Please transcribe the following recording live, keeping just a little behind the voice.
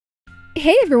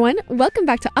Hey everyone, welcome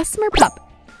back to AWESMR Pup.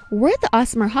 We're at the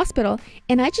AWESMR hospital,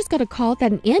 and I just got a call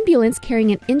that an ambulance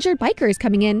carrying an injured biker is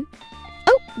coming in.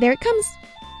 Oh, there it comes.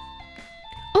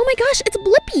 Oh my gosh, it's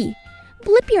Blippi!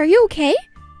 Blippi, are you okay?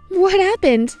 What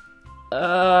happened?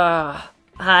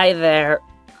 Hi there.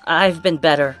 I've been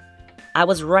better. I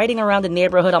was riding around the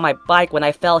neighborhood on my bike when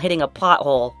I fell hitting a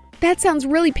pothole. That sounds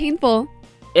really painful.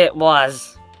 It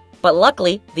was. But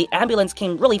luckily, the ambulance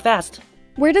came really fast.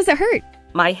 Where does it hurt?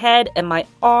 My head and my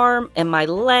arm and my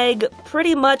leg,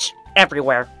 pretty much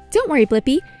everywhere. Don't worry,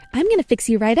 Blippi. I'm gonna fix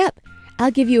you right up.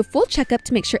 I'll give you a full checkup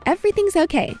to make sure everything's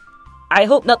okay. I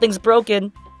hope nothing's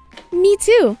broken. Me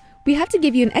too. We have to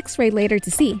give you an x-ray later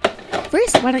to see.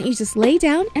 First, why don't you just lay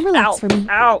down and relax for me?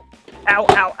 Ow, ow,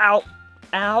 ow, ow,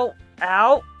 ow,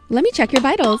 ow. Let me check your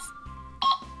vitals.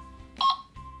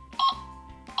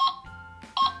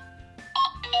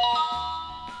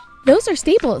 Those are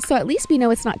stable, so at least we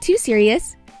know it's not too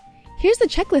serious. Here's the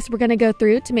checklist we're going to go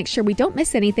through to make sure we don't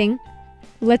miss anything.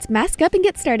 Let's mask up and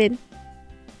get started.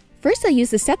 First, I'll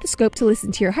use the stethoscope to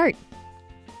listen to your heart.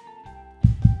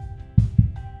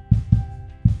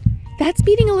 That's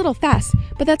beating a little fast,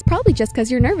 but that's probably just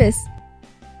because you're nervous.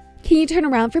 Can you turn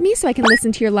around for me so I can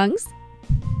listen to your lungs?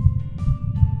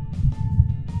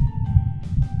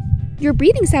 Your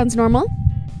breathing sounds normal.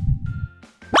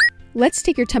 Let's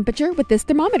take your temperature with this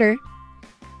thermometer.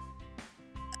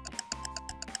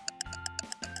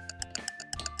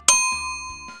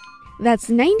 That's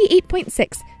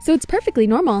 98.6, so it's perfectly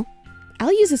normal.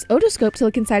 I'll use this otoscope to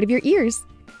look inside of your ears.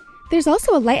 There's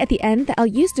also a light at the end that I'll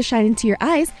use to shine into your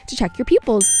eyes to check your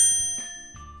pupils.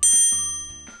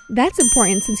 That's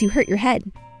important since you hurt your head.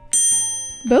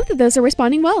 Both of those are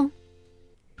responding well.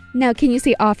 Now can you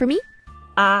say "ah" for me?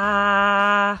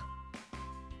 Ah.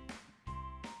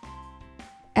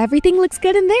 Everything looks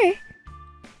good in there.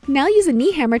 Now use a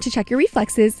knee hammer to check your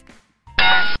reflexes.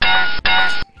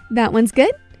 That one's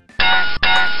good.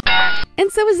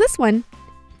 And so is this one.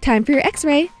 Time for your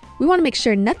x-ray. We want to make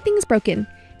sure nothing's broken.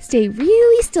 Stay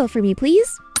really still for me,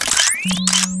 please.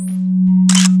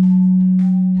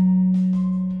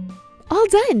 All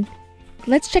done.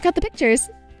 Let's check out the pictures.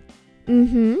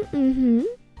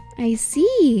 I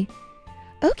see.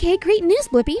 Okay, great news,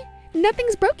 Blippi.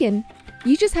 Nothing's broken.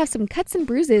 You just have some cuts and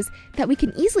bruises that we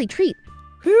can easily treat.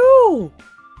 Phew!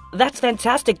 That's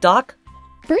fantastic, Doc.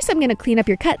 First, I'm going to clean up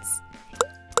your cuts.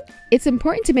 It's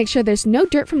important to make sure there's no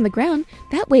dirt from the ground,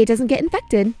 that way it doesn't get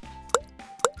infected.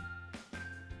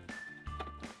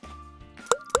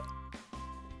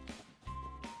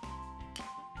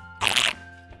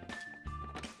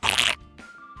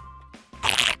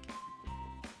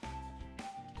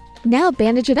 Now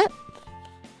bandage it up.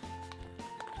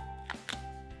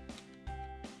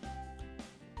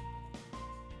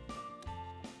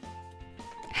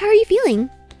 How are you feeling?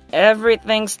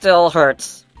 Everything still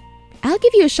hurts. I'll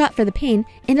give you a shot for the pain,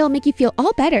 and it'll make you feel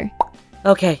all better.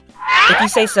 Okay, if you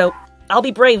say so, I'll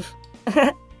be brave.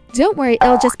 Don't worry,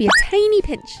 it'll just be a tiny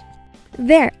pinch.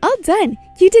 There, all done.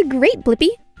 You did great, Blippi.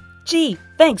 Gee,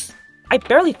 thanks. I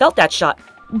barely felt that shot.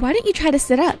 Why don't you try to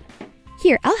sit up?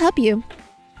 Here, I'll help you.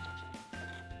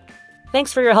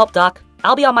 Thanks for your help, Doc.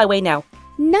 I'll be on my way now.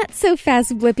 Not so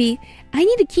fast, Blippi. I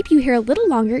need to keep you here a little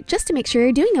longer just to make sure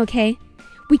you're doing okay.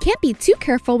 We can't be too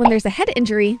careful when there's a head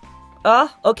injury.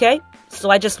 Okay. So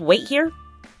I just wait here?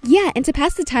 Yeah, and to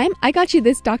pass the time, I got you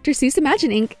this Dr. Seuss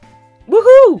Imagine ink.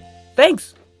 Woohoo!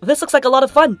 Thanks. This looks like a lot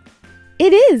of fun.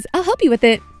 It is. I'll help you with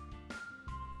it.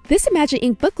 This Imagine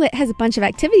ink booklet has a bunch of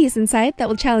activities inside that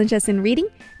will challenge us in reading,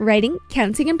 writing,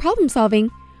 counting, and problem solving.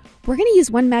 We're going to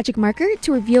use one magic marker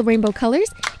to reveal rainbow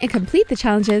colors and complete the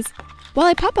challenges. While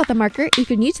I pop out the marker, if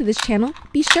you're new to this channel,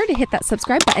 be sure to hit that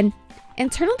subscribe button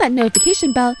and turn on that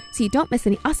notification bell so you don't miss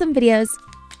any awesome videos.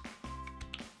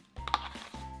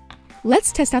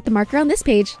 Let's test out the marker on this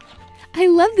page. I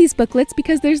love these booklets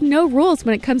because there's no rules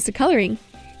when it comes to coloring.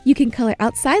 You can color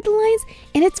outside the lines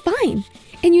and it's fine.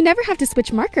 And you never have to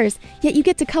switch markers, yet you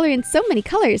get to color in so many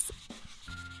colors.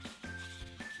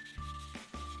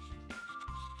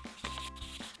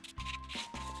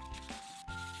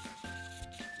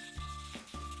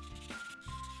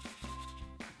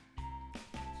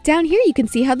 Down here you can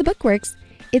see how the book works.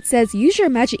 It says use your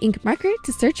Imagine ink marker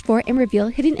to search for and reveal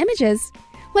hidden images.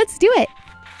 Let's do it!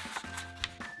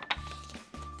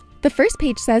 The first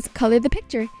page says color the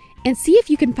picture and see if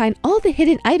you can find all the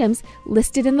hidden items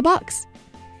listed in the box.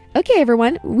 Okay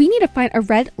everyone, we need to find a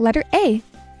red letter A,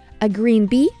 a green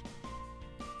B,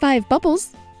 5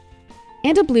 bubbles,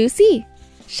 and a blue C.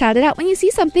 Shout it out when you see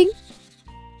something.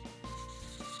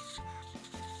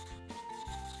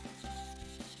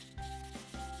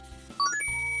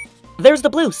 There's the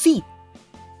blue, C.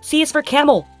 C is for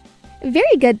camel.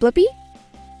 Very good, Blippi.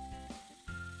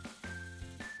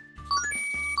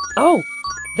 Oh,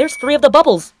 there's 3 of the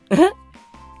bubbles.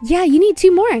 Yeah, you need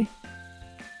 2 more.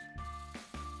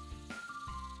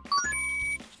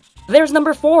 There's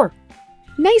number 4.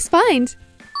 Nice find.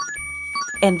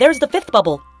 And there's the 5th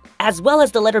bubble, as well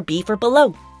as the letter B for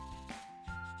below.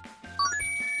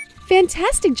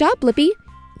 Fantastic job, Blippi.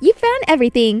 You found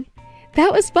everything.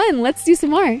 That was fun. Let's do some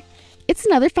more. It's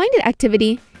another Find It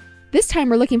activity. This time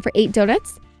we're looking for 8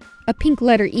 donuts, a pink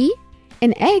letter E,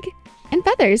 an egg, and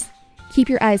feathers. Keep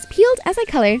your eyes peeled as I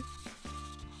color.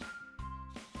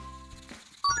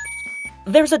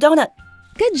 There's a donut.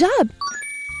 Good job.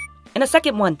 And a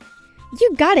second one.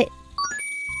 You got it.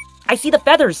 I see the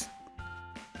feathers.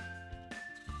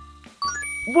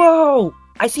 Whoa!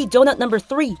 I see donut number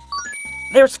 3.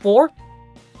 There's 4.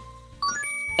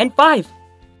 And 5.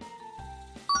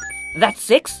 That's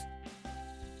 6.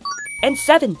 And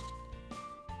 7.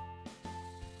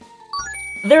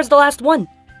 There's the last one,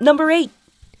 number 8.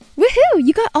 Woohoo!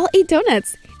 You got all 8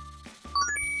 donuts.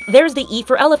 There's the E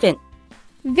for elephant.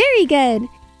 Very good.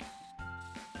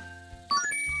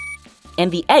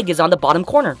 And the egg is on the bottom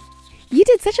corner. You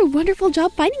did such a wonderful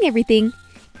job finding everything.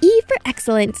 E for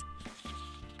excellent.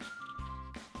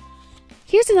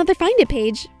 Here's another Find It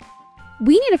page.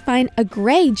 We need to find a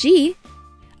gray G,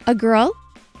 a girl,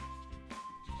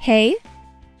 hay,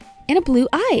 and a blue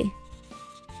eye.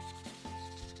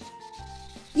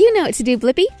 You know what to do,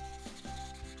 Blippi.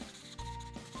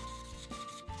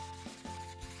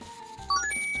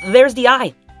 There's the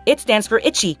I. It stands for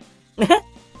itchy.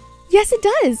 Yes, it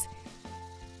does.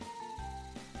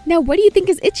 Now, what do you think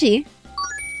is itchy?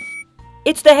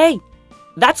 It's the hay.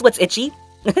 That's what's itchy.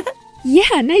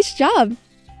 Yeah, nice job.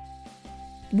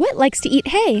 What likes to eat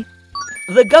hay?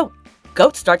 The goat.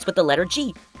 Goat starts with the letter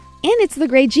G. And it's the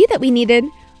gray G that we needed.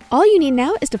 All you need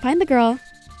now is to find the girl.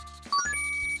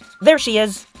 There she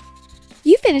is.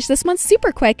 You finished this one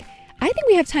super quick. I think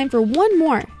we have time for one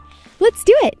more. Let's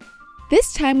do it.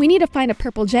 This time we need to find a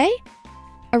purple J,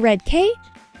 a red K,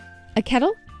 a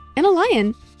kettle, and a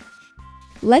lion.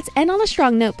 Let's end on a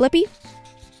strong note, Blippi.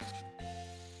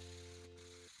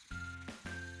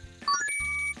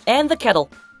 And the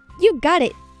kettle. You got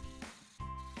it.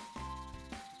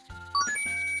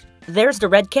 There's the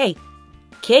red K.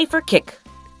 K for kick.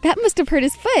 That must have hurt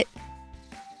his foot.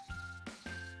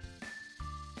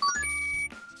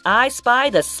 I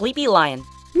spy the sleepy lion.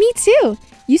 Me too.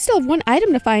 You still have one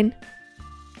item to find.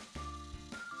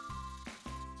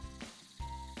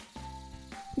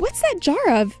 What's that jar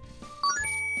of?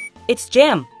 It's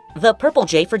jam. The purple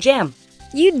J for jam.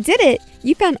 You did it!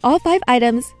 You found all 5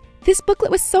 items. This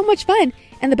booklet was so much fun,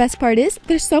 and the best part is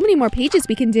there's so many more pages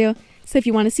we can do. So if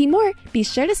you want to see more, be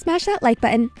sure to smash that like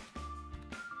button.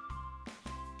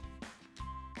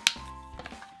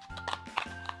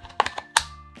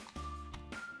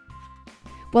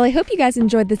 Well, I hope you guys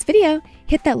enjoyed this video.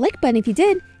 Hit that like button if you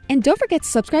did, and don't forget to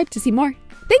subscribe to see more.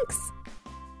 Thanks!